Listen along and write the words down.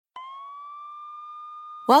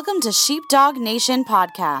Welcome to Sheepdog Nation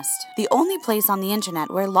Podcast, the only place on the internet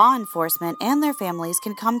where law enforcement and their families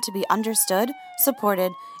can come to be understood,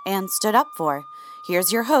 supported, and stood up for.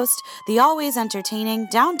 Here's your host, the always entertaining,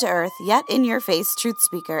 down-to-earth, yet in-your-face truth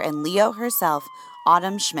speaker and Leo herself,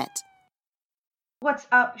 Autumn Schmidt. What's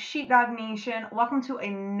up, Sheepdog Nation? Welcome to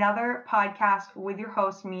another podcast with your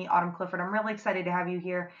host, me, Autumn Clifford. I'm really excited to have you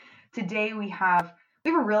here. Today we have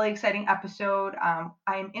a really exciting episode. I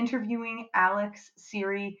am interviewing Alex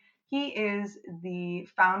Seery. He is the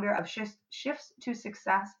founder of Shifts to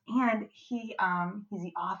Success, and he's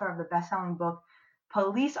the author of the best-selling book,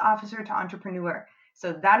 Police Officer to Entrepreneur.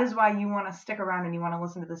 So that is why you want to stick around and you want to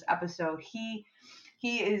listen to this episode. He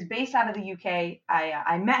is based out of the UK.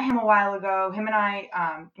 I met him a while ago. Him and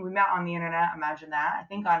I, we met on the internet. Imagine that. I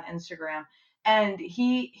think on Instagram. And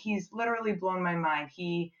he's literally blown my mind.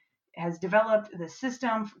 He has developed the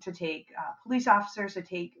system to take police officers, to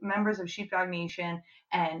take members of Sheepdog Nation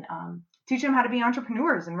and teach them how to be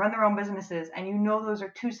entrepreneurs and run their own businesses. And you know, those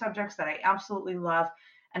are two subjects that I absolutely love.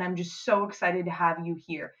 And I'm just so excited to have you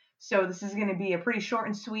here. So this is going to be a pretty short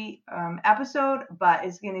and sweet episode, but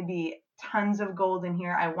it's going to be tons of gold in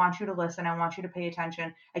here. I want you to listen. I want you to pay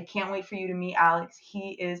attention. I can't wait for you to meet Alex.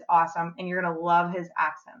 He is awesome, and you're going to love his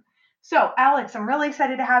accent. So, Alex, I'm really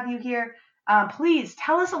excited to have you here. Please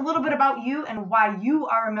tell us a little bit about you and why you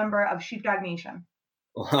are a member of Sheepdog Nation.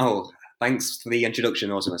 Wow, thanks for the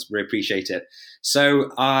introduction, Autumn. I really appreciate it. So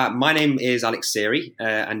my name is Alex Seery,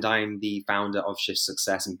 and I'm the founder of Shifts to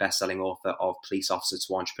Success and best-selling author of Police Officer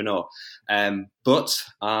to Entrepreneur. But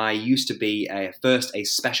I used to be first a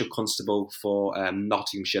special constable for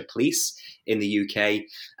Nottinghamshire Police in the UK,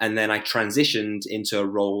 and then I transitioned into a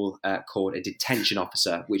role called a detention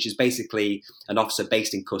officer, which is basically an officer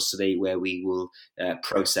based in custody where we will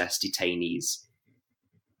process detainees.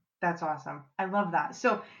 That's awesome. I love that.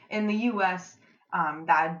 So in the US,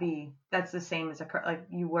 that's the same as like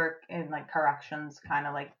you work in like corrections, kind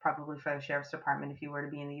of like probably for the sheriff's department if you were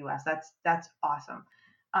to be in the US. That's awesome.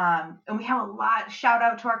 And we have a lot. Shout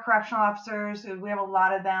out to our correctional officers. We have a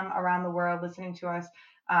lot of them around the world listening to us.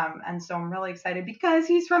 And so I'm really excited because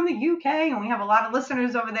he's from the UK and we have a lot of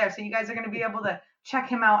listeners over there. So you guys are going to be able to check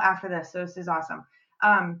him out after this. So this is awesome.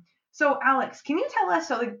 So Alex, can you tell us,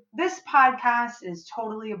 so like this podcast is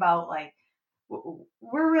totally about like,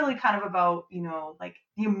 we're really kind of about, you know, like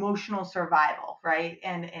the emotional survival, right?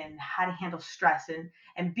 And how to handle stress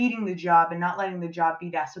and beating the job and not letting the job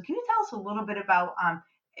beat us. So can you tell us a little bit about,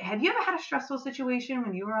 have you ever had a stressful situation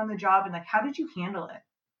when you were on the job and like, how did you handle it?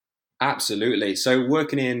 Absolutely. So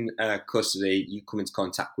working in custody, you come into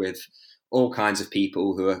contact with all kinds of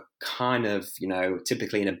people who are kind of, you know,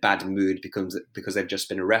 typically in a bad mood because they've just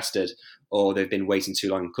been arrested or they've been waiting too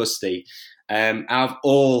long in custody. Out of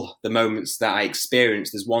all the moments that I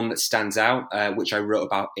experienced, there's one that stands out, which I wrote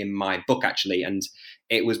about in my book, actually. And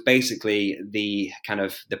it was basically the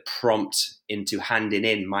prompt into handing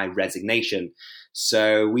in my resignation.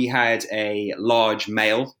 So we had a large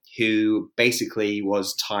male who basically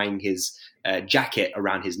was tying his jacket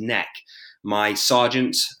around his neck. My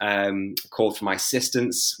sergeant called for my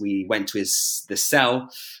assistance. We went to the cell,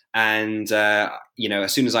 and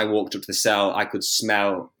as soon as I walked up to the cell, I could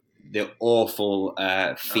smell the awful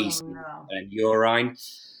feces and urine.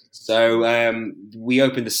 So we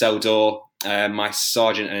opened the cell door. My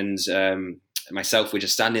sergeant and myself were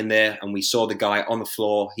just standing there, and we saw the guy on the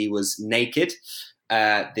floor. He was naked.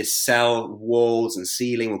 This cell walls and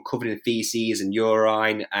ceiling were covered in feces and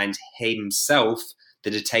urine, and himself, the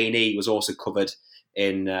detainee, was also covered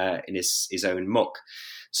in his own muck.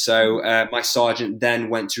 So my sergeant then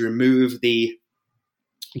went to remove the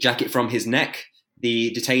jacket from his neck.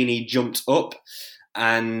 The detainee jumped up,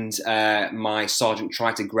 and my sergeant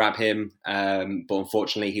tried to grab him, but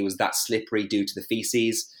unfortunately he was that slippery due to the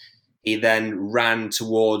feces. He then ran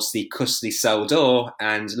towards the custody cell door,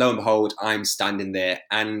 and lo and behold, I'm standing there.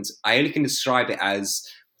 And I only can describe it as,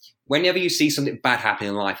 whenever you see something bad happen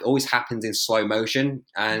in life, it always happens in slow motion.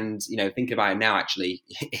 And, you know, thinking about it now, actually,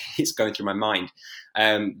 it's going through my mind.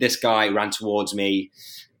 This guy ran towards me.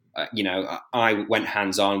 I went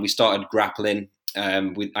hands on. We started grappling.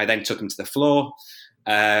 I then took him to the floor.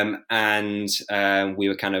 And we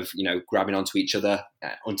were kind of, grabbing onto each other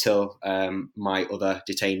until my other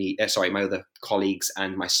colleagues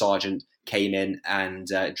and my sergeant came in and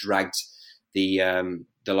dragged the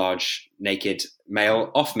large naked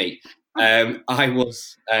male off me. I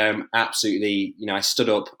was absolutely, I stood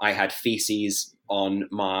up. I had feces on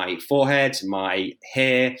my forehead, my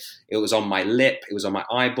hair. It was on my lip. It was on my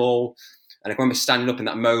eyeball. And I remember standing up in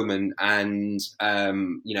that moment, and I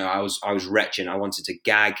was retching. I wanted to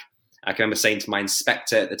gag. I can remember saying to my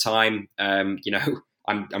inspector at the time,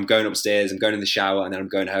 I'm going upstairs, I'm going in the shower, and then I'm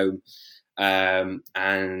going home.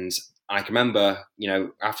 And I can remember,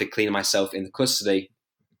 after cleaning myself in the custody,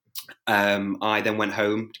 I then went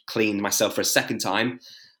home, cleaned myself for a second time.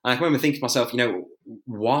 And I can remember thinking to myself,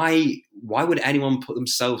 why would anyone put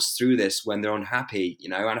themselves through this when they're unhappy?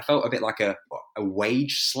 And I felt a bit like a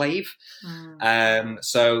wage slave.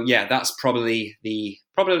 So yeah, that's probably the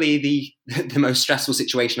the most stressful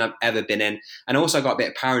situation I've ever been in. And also I got a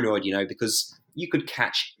bit paranoid, because you could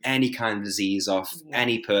catch any kind of disease off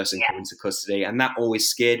any person coming to custody, and that always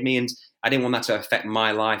scared me. And I didn't want that to affect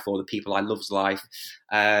my life or the people I love's life.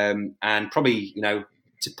 And probably,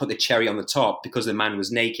 to put the cherry on the top, because the man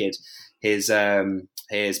was naked, his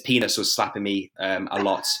penis was slapping me a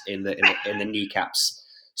lot in the kneecaps.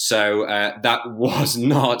 So that was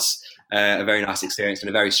not a very nice experience and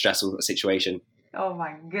a very stressful situation. Oh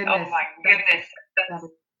my goodness!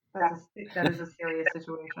 That is a serious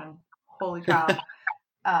situation. Holy cow!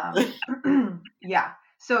 Yeah.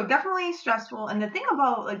 So definitely stressful. And the thing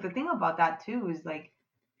about that too is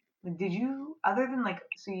did you, other than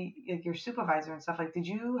your supervisor and stuff, did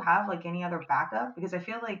you have any other backup? Because I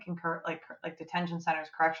feel like in detention centers,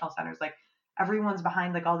 correctional centers, everyone's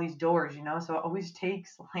behind all these doors, so it always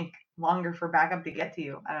takes longer for backup to get to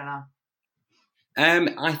you. I don't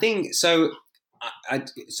know. I think so.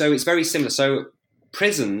 So it's very similar. So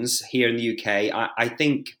prisons here in the UK, I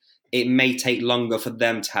think it may take longer for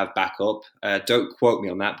them to have backup. Don't quote me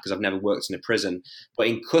on that because I've never worked in a prison. But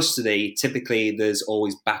in custody, typically there's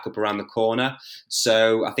always backup around the corner.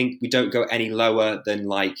 So I think we don't go any lower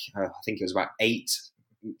than I think it was about 8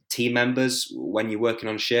 team members when you're working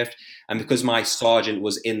on shift. And because my sergeant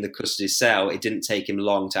was in the custody cell, it didn't take him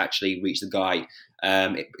long to actually reach the guy.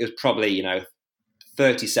 It was probably,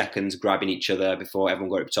 30 seconds grabbing each other before everyone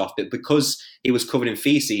got ripped off. But because he was covered in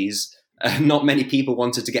feces, not many people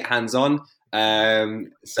wanted to get hands on.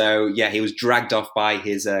 So yeah, he was dragged off by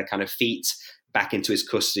his kind of feet back into his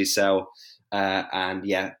custody cell. And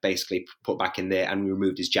yeah, basically put back in there, and we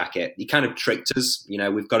removed his jacket. He kind of tricked us,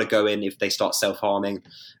 we've got to go in if they start self-harming,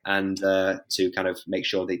 and to kind of make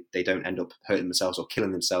sure they don't end up hurting themselves or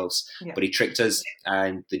killing themselves. Yeah. But he tricked us,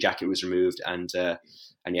 and the jacket was removed, and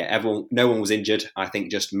yeah, no one was injured. I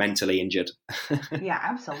think just mentally injured. Yeah,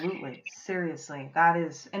 absolutely. Seriously, that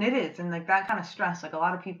is, and it is, and that kind of stress. A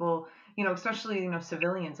lot of people, especially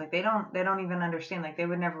civilians, they don't even understand. They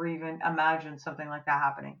would never even imagine something like that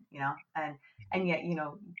happening. And yet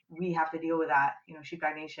we have to deal with that.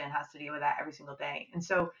 Sheepdog Nation has to deal with that every single day. And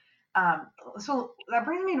so that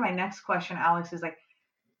brings me to my next question, Alex. Is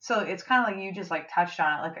so it's kind of you just touched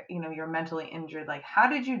on it, you're mentally injured. How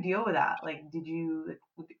did you deal with that? Did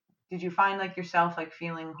you find yourself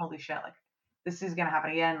feeling, holy shit, this is gonna happen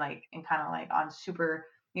again, and kind of on super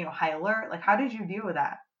high alert? How did you deal with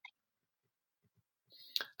that?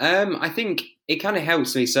 I think it kind of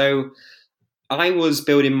helps me. So I was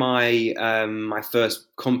building my my first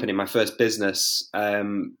company, my first business,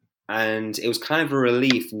 and it was kind of a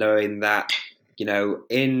relief knowing that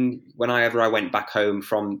whenever I went back home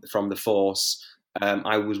from the force,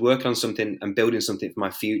 I was working on something and building something for my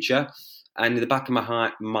future. And in the back of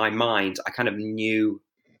my mind, I kind of knew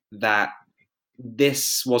that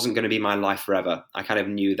this wasn't going to be my life forever. I kind of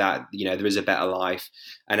knew that, there is a better life.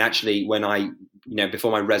 And actually, when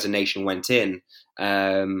before my resignation went in,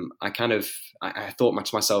 I thought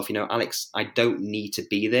to myself, Alex, I don't need to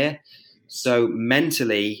be there. So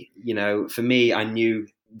mentally, for me, I knew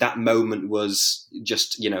that moment was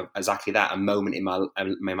just, exactly that, a moment in my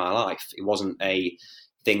life. It wasn't a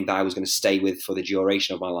thing that I was going to stay with for the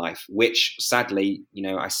duration of my life, which sadly,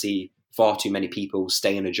 I see far too many people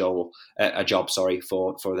stay in a job,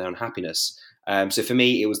 for their unhappiness. So for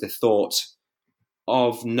me, it was the thought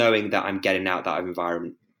of knowing that I'm getting out that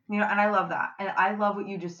environment. And I love that. And I love what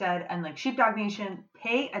you just said. And Sheepdog Nation,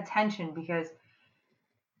 pay attention, because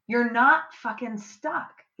you're not fucking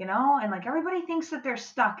stuck. And everybody thinks that they're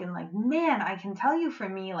stuck, and man, I can tell you, for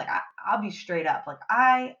me, I'll be straight up.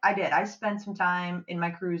 I spent some time in my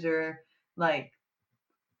cruiser,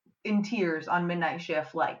 in tears on midnight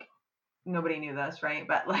shift. Nobody knew this, right?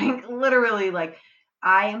 But literally,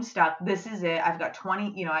 I am stuck. This is it. I've got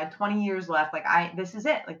 20, I had 20 years left. This is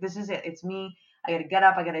it. This is it. It's me. I got to get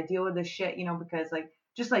up. I got to deal with this shit, because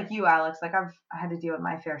just like you, Alex, I had to deal with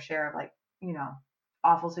my fair share of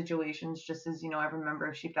awful situations, just as every member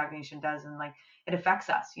of Sheepdog Nation does, and it affects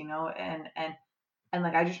us, and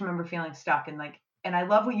I just remember feeling stuck, and I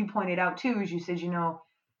love what you pointed out too, is you said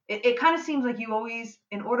it kind of seems like you always,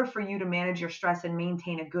 in order for you to manage your stress and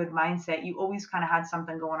maintain a good mindset, you always kind of had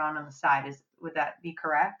something going on the side. Would that be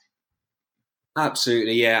correct?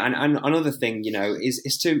 Absolutely, yeah. And another thing,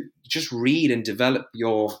 is to just read and develop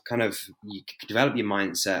develop your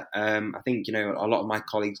mindset. I think, a lot of my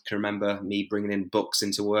colleagues can remember me bringing in books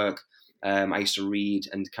into work. I used to read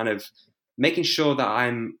and kind of making sure that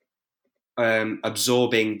I'm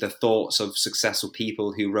absorbing the thoughts of successful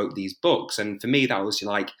people who wrote these books. And for me, that was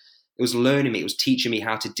like, it was learning me, it was teaching me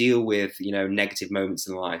how to deal with, negative moments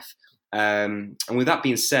in life. And with that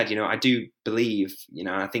being said, I do believe,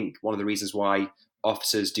 I think one of the reasons why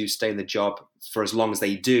officers do stay in the job for as long as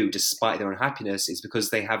they do, despite their unhappiness, is because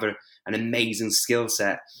they have an amazing skill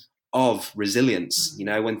set of resilience.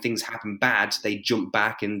 When things happen bad, they jump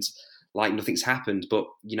back and like nothing's happened. But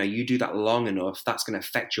you do that long enough, that's going to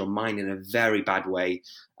affect your mind in a very bad way.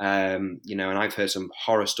 And I've heard some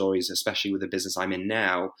horror stories, especially with the business I'm in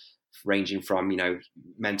now, ranging from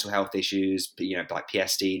mental health issues, like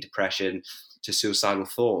PTSD, depression, to suicidal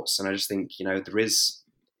thoughts. And I just think there is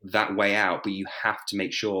that way out, but you have to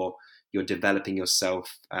make sure you're developing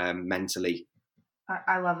yourself mentally.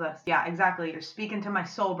 I love this. Yeah, exactly. You're speaking to my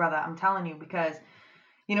soul, brother. I'm telling you, because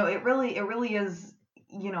it really is.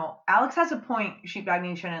 Alex has a point, Sheepdog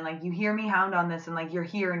Nation, and like you hear me hound on this, and like you're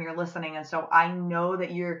here and you're listening, and so I know that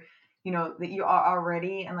that you are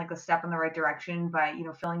already in like a step in the right direction by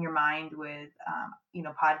filling your mind with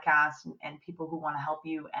podcasts and people who want to help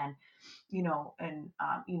you, and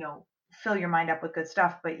fill your mind up with good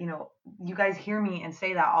stuff. But you guys hear me and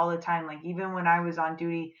say that all the time. Like even when I was on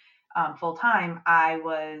duty full time, I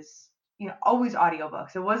was always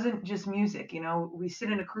audiobooks. It wasn't just music. We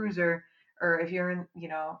sit in a cruiser, or if you're in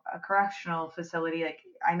a correctional facility, like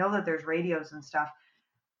I know that there's radios and stuff.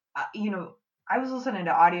 I was listening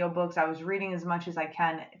to audiobooks. I was reading as much as I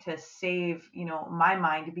can to save my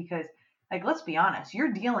mind, because like let's be honest,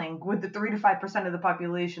 you're dealing with the 3 to 5% of the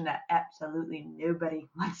population that absolutely nobody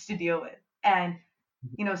wants to deal with. And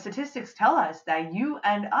statistics tell us that you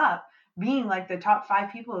end up being like the top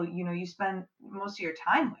 5 people you spend most of your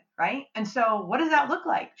time with, right? And so what does that look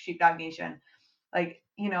like, Sheepdog Nation? Like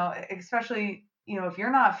especially if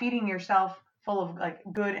you're not feeding yourself full of like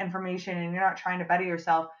good information, and you're not trying to better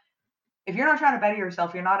yourself. If you're not trying to better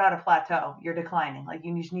yourself, you're not at a plateau, you're declining. Like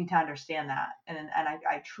you just need to understand that. And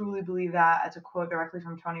I truly believe that. It's a quote directly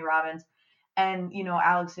from Tony Robbins. And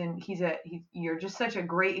Alex, and you're just such a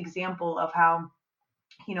great example of how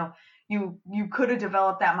you could have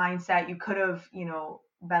developed that mindset. You could have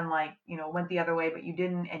been like went the other way, but you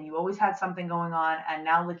didn't, and you always had something going on, and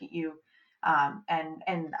now look at you. And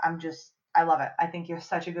I love it. I think you're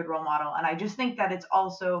such a good role model, and I just think that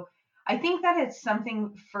I think that it's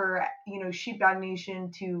something for Sheepdog Nation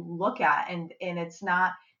to look at, and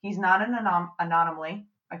he's not an anomaly.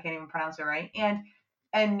 I can't even pronounce it right, and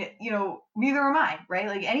neither am I, right?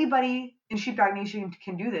 Like anybody in Sheepdog Nation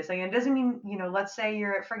can do this. Like it doesn't mean let's say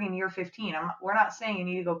you're at friggin' year 15. We're not saying you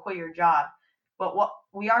need to go quit your job, but what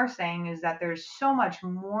we are saying is that there's so much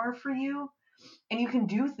more for you, and you can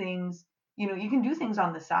do things. You can do things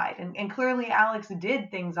on the side, and clearly Alex did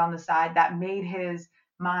things on the side that made his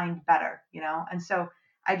mind better, and so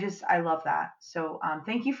I love that. So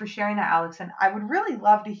thank you for sharing that, Alex. And I would really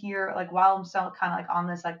love to hear, like, while I'm still kind of like on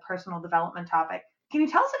this like personal development topic, can you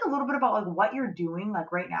tell us like a little bit about like what you're doing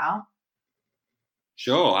like right now?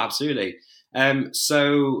 Sure, absolutely. I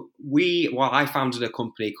founded a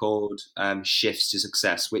company called Shifts to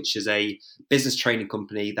Success, which is a business training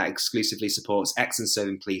company that exclusively supports ex and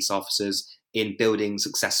serving police officers in building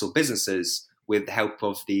successful businesses with the help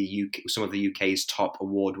of some of the UK's top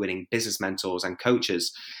award-winning business mentors and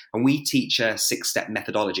coaches. And we teach a 6-step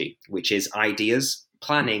methodology, which is ideas,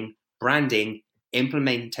 planning, branding,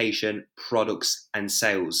 implementation, products, and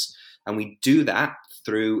sales. And we do that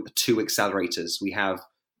through 2 accelerators. We have,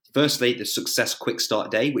 firstly, the Success Quick Start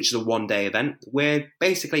Day, which is a 1-day event where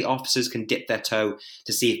basically officers can dip their toe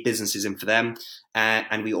to see if business is in for them.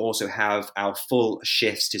 And we also have our full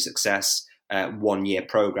Shifts to Success 1-year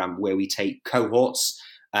program, where we take cohorts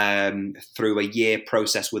through a year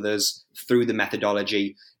process with us, through the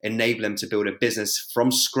methodology, enable them to build a business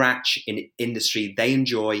from scratch in an industry they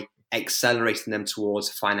enjoy, accelerating them towards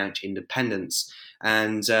financial independence.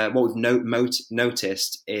 And what we've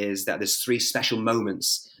noticed is that there's 3 special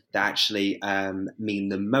moments that actually mean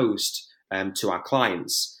the most to our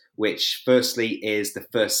clients, which firstly is the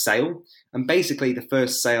first sale. And basically the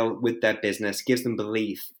first sale with their business gives them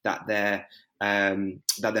belief that their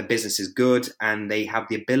business is good and they have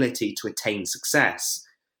the ability to attain success.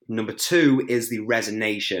 Number 2 is the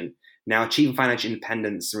resignation. Now, achieving financial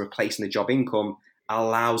independence and replacing the job income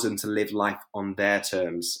allows them to live life on their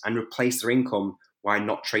terms and replace their income while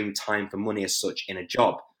not trading time for money as such in a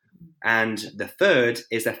job. And the third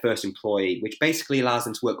is their first employee, which basically allows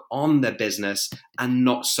them to work on their business and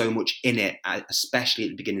not so much in it, especially at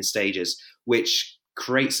the beginning stages, which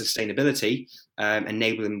creates sustainability,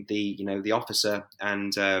 enabling the officer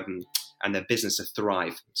and their business to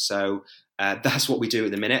thrive. So that's what we do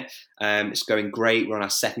at the minute. It's going great. We're on our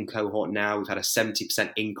second cohort now. We've had a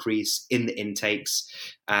 70% increase in the intakes,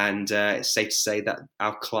 and it's safe to say that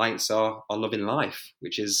our clients are loving life,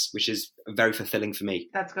 which is very fulfilling for me.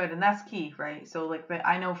 That's good, and that's key, right? So like, but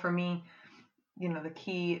I know for me, the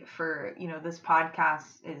key for this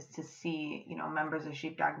podcast is to see members of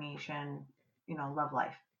Sheepdog Nation love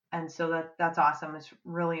life, and so that's awesome. It's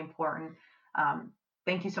really important.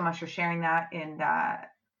 Thank you so much for sharing that. And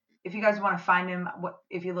if you guys want to find him,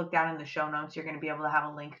 if you look down in the show notes, you're going to be able to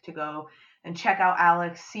have a link to go and check out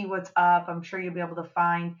Alex, see what's up. I'm sure you'll be able to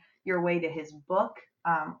find your way to his book,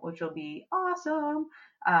 which will be awesome.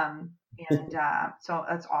 So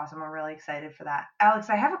that's awesome. I'm really excited for that. Alex,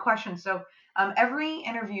 I have a question. So every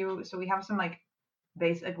interview, so we have some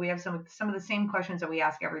we have some of the same questions that we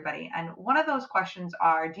ask everybody. And one of those questions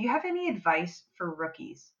are, do you have any advice for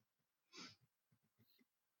rookies?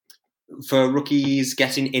 For rookies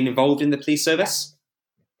getting involved in the police service?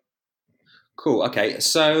 Yeah. Cool. Okay.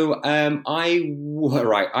 So one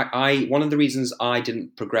of the reasons I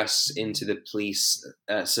didn't progress into the police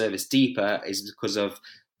service deeper is because of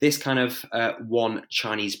this kind of one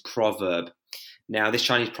Chinese proverb. Now, this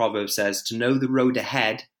Chinese proverb says, to know the road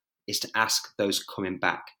ahead is to ask those coming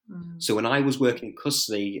back. Mm-hmm. So when I was working in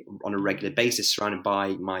custody on a regular basis, surrounded by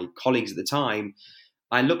my colleagues at the time,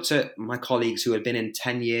 I looked at my colleagues who had been in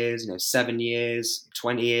 10 years, 7 years,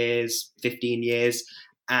 20 years, 15 years.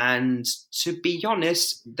 And to be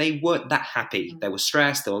honest, they weren't that happy. They were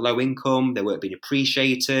stressed, they were low income, they weren't being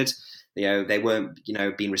appreciated. They weren't,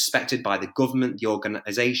 being respected by the government, the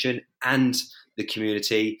organization, and the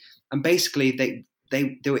community. And basically,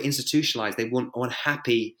 they were institutionalized. They weren't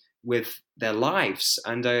unhappy with their lives.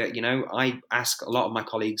 And, I ask a lot of my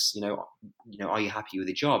colleagues, are you happy with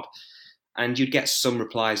your job? And you'd get some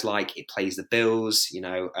replies like, it pays the bills,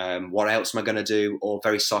 what else am I going to do? Or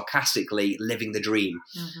very sarcastically, living the dream.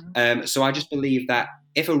 Mm-hmm. So I just believe that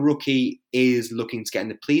if a rookie is looking to get in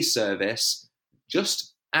the police service,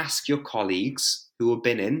 just ask your colleagues who have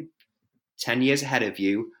been in 10 years ahead of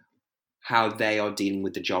you how they are dealing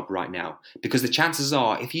with the job right now. Because the chances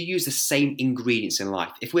are, if you use the same ingredients in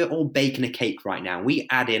life, if we're all baking a cake right now, we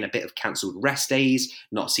add in a bit of cancelled rest days,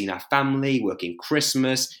 not seeing our family, working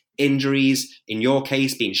Christmas, injuries, in your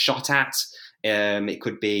case, being shot at. It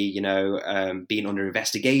could be, being under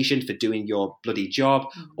investigation for doing your bloody job.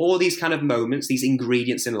 Mm-hmm. All these kind of moments, these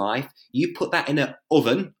ingredients in life, you put that in an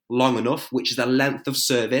oven long enough, which is the length of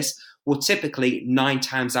service. Well, typically 9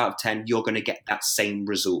 times out of 10, you're going to get that same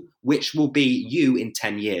result, which will be you in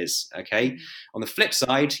 10 years. Okay. Mm-hmm. On the flip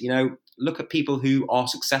side, look at people who are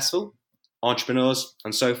successful, entrepreneurs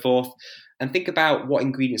and so forth, and think about what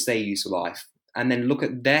ingredients they use for life. And then look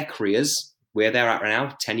at their careers, where they're at right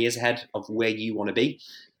now, 10 years ahead of where you want to be,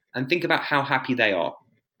 and think about how happy they are.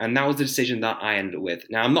 And that was the decision that I ended up with.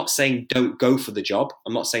 Now, I'm not saying don't go for the job.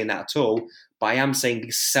 I'm not saying that at all. But I am saying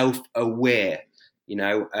be self-aware,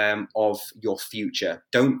 of your future.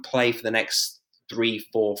 Don't play for the next 3,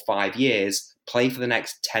 4, 5 years. Play for the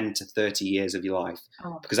next 10 to 30 years of your life.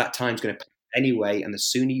 Because that time's going to pass anyway. And the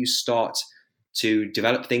sooner you start to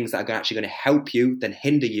develop things that are actually going to help you than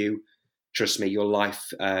hinder you, trust me, your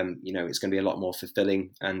life, it's going to be a lot more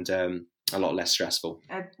fulfilling and a lot less stressful.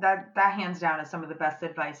 That hands down is some of the best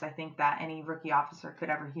advice I think that any rookie officer could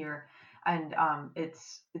ever hear. And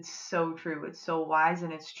it's so true. It's so wise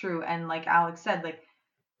and it's true. And like Alex said, like,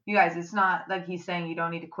 you guys, it's not like he's saying you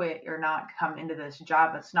don't need to quit or not come into this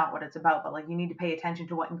job. That's not what it's about. But like, you need to pay attention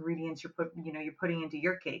to what ingredients you're putting into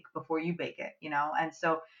your cake before you bake it, And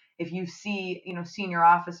so if you see, senior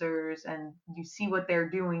officers and you see what they're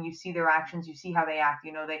doing, you see their actions, you see how they act,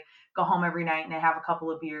 they go home every night and they have a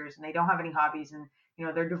couple of beers and they don't have any hobbies and,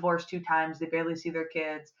 they're divorced 2 times. They barely see their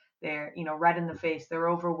kids. They're, red in the face. They're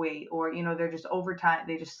overweight or, they're just overtime.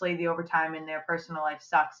 They just slay the overtime and their personal life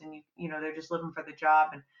sucks. And, they're just living for the job.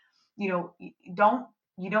 And, you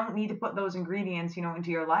don't need to put those ingredients,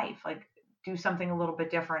 into your life. Like, do something a little bit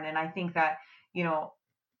different. And I think that,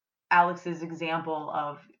 Alex's example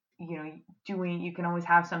of, you can always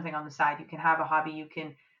have something on the side. You can have a hobby. You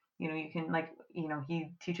can he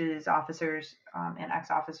teaches officers and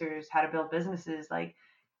ex-officers how to build businesses like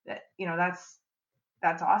that.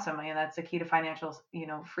 That's awesome. I mean, that's the key to financial,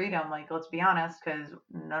 freedom. Like, let's be honest, because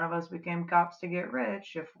none of us became cops to get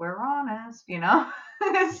rich, if we're honest,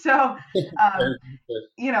 So,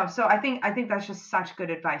 um, so I think that's just such good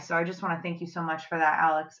advice. So I just want to thank you so much for that,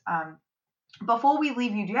 Alex. Before we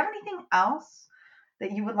leave you, do you have anything else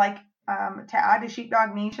that you would like to add to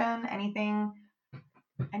Sheepdog Nation? Anything,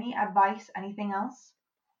 any advice, anything else?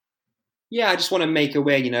 Yeah, I just want to make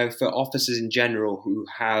aware, for officers in general who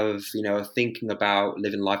have, are thinking about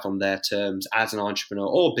living life on their terms as an entrepreneur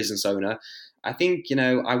or business owner. I think,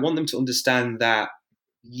 I want them to understand that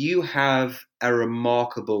you have a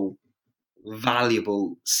remarkable,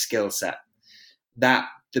 valuable skill set that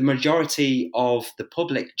the majority of the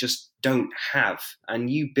public just don't have. And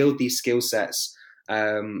you build these skill sets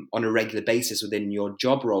on a regular basis within your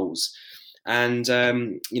job roles. And,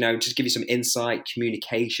 just give you some insight,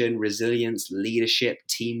 communication, resilience, leadership,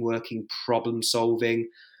 team working, problem solving,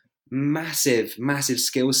 massive, massive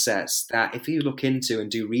skill sets that if you look into and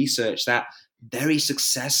do research, that very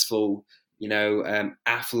successful,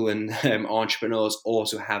 affluent entrepreneurs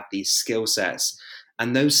also have these skill sets.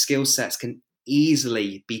 And those skill sets can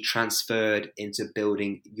easily be transferred into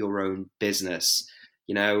building your own business.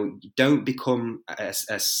 Don't become a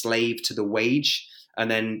slave to the wage and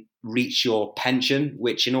then reach your pension,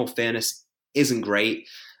 which in all fairness isn't great,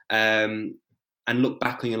 and look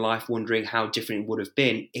back on your life wondering how different it would have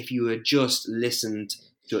been if you had just listened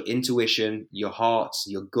to your intuition, your heart,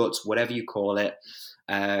 your guts, whatever you call it,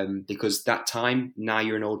 because that time, now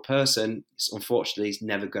you're an old person, unfortunately is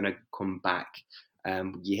never going to come back.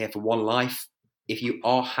 You're here for one life. If you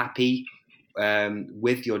are happy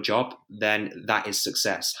with your job, then that is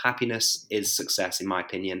success. Happiness is success, in my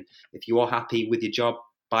opinion. If you are happy with your job,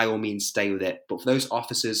 by all means, stay with it. But for those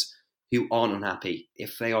officers who aren't unhappy,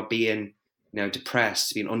 if they are being,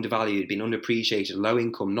 depressed, being undervalued, being underappreciated, low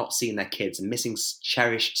income, not seeing their kids, and missing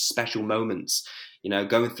cherished special moments,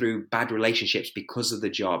 going through bad relationships because of the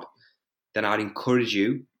job, then I'd encourage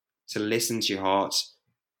you to listen to your heart,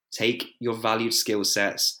 take your valued skill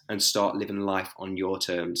sets, and start living life on your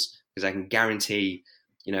terms. Because I can guarantee,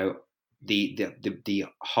 the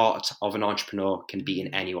heart of an entrepreneur can be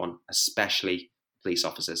in anyone, especially police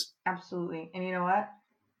officers. Absolutely. And you know what?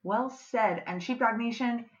 Well said. And Sheepdog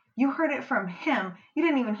Nation, you heard it from him. You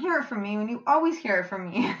didn't even hear it from me when you always hear it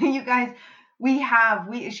from me. You guys, we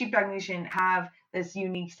Sheepdog Nation have this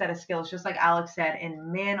unique set of skills, just like Alex said,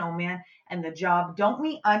 and man, oh man, and the job, don't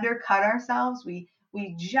we undercut ourselves? We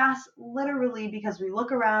just literally, because we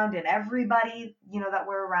look around and everybody, that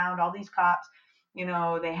we're around, all these cops, they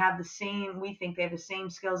have we think they have the same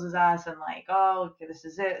skills as us, and like, oh, okay, this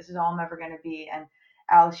is it. This is all I'm ever going to be. And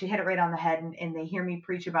Alex, you hit it right on the head, and they hear me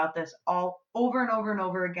preach about this all over and over and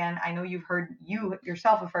over again. I know you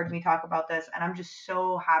yourself have heard me talk about this, and I'm just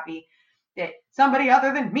so happy that somebody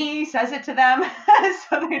other than me says it to them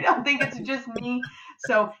so they don't think it's just me.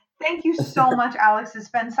 So thank you so much, Alex. It's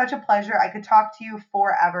been such a pleasure. I could talk to you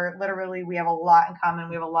forever. Literally, we have a lot in common.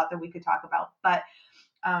 We have a lot that we could talk about. But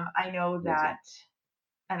I know that,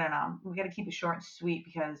 I don't know, we got to keep it short and sweet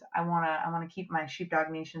because I want to keep my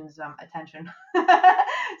Sheepdog Nation's attention.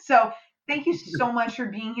 So thank you so much for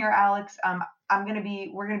being here, Alex. We're going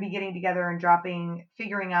to be getting together and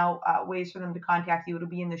figuring out ways for them to contact you. It'll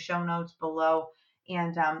be in the show notes below.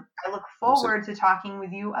 And I look forward to talking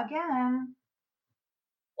with you again.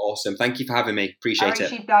 Awesome. Thank you for having me. Appreciate it.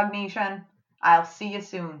 Sheepdog Nation. I'll see you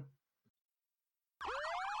soon.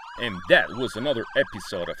 And that was another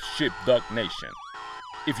episode of Sheepdog Nation.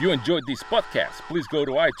 If you enjoyed this podcast, please go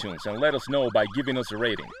to iTunes and let us know by giving us a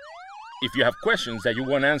rating. If you have questions that you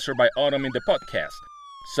want answered by Autumn in the podcast,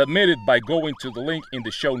 submit it by going to the link in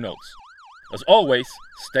the show notes. As always,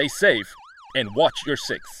 stay safe and watch your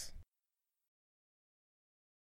six.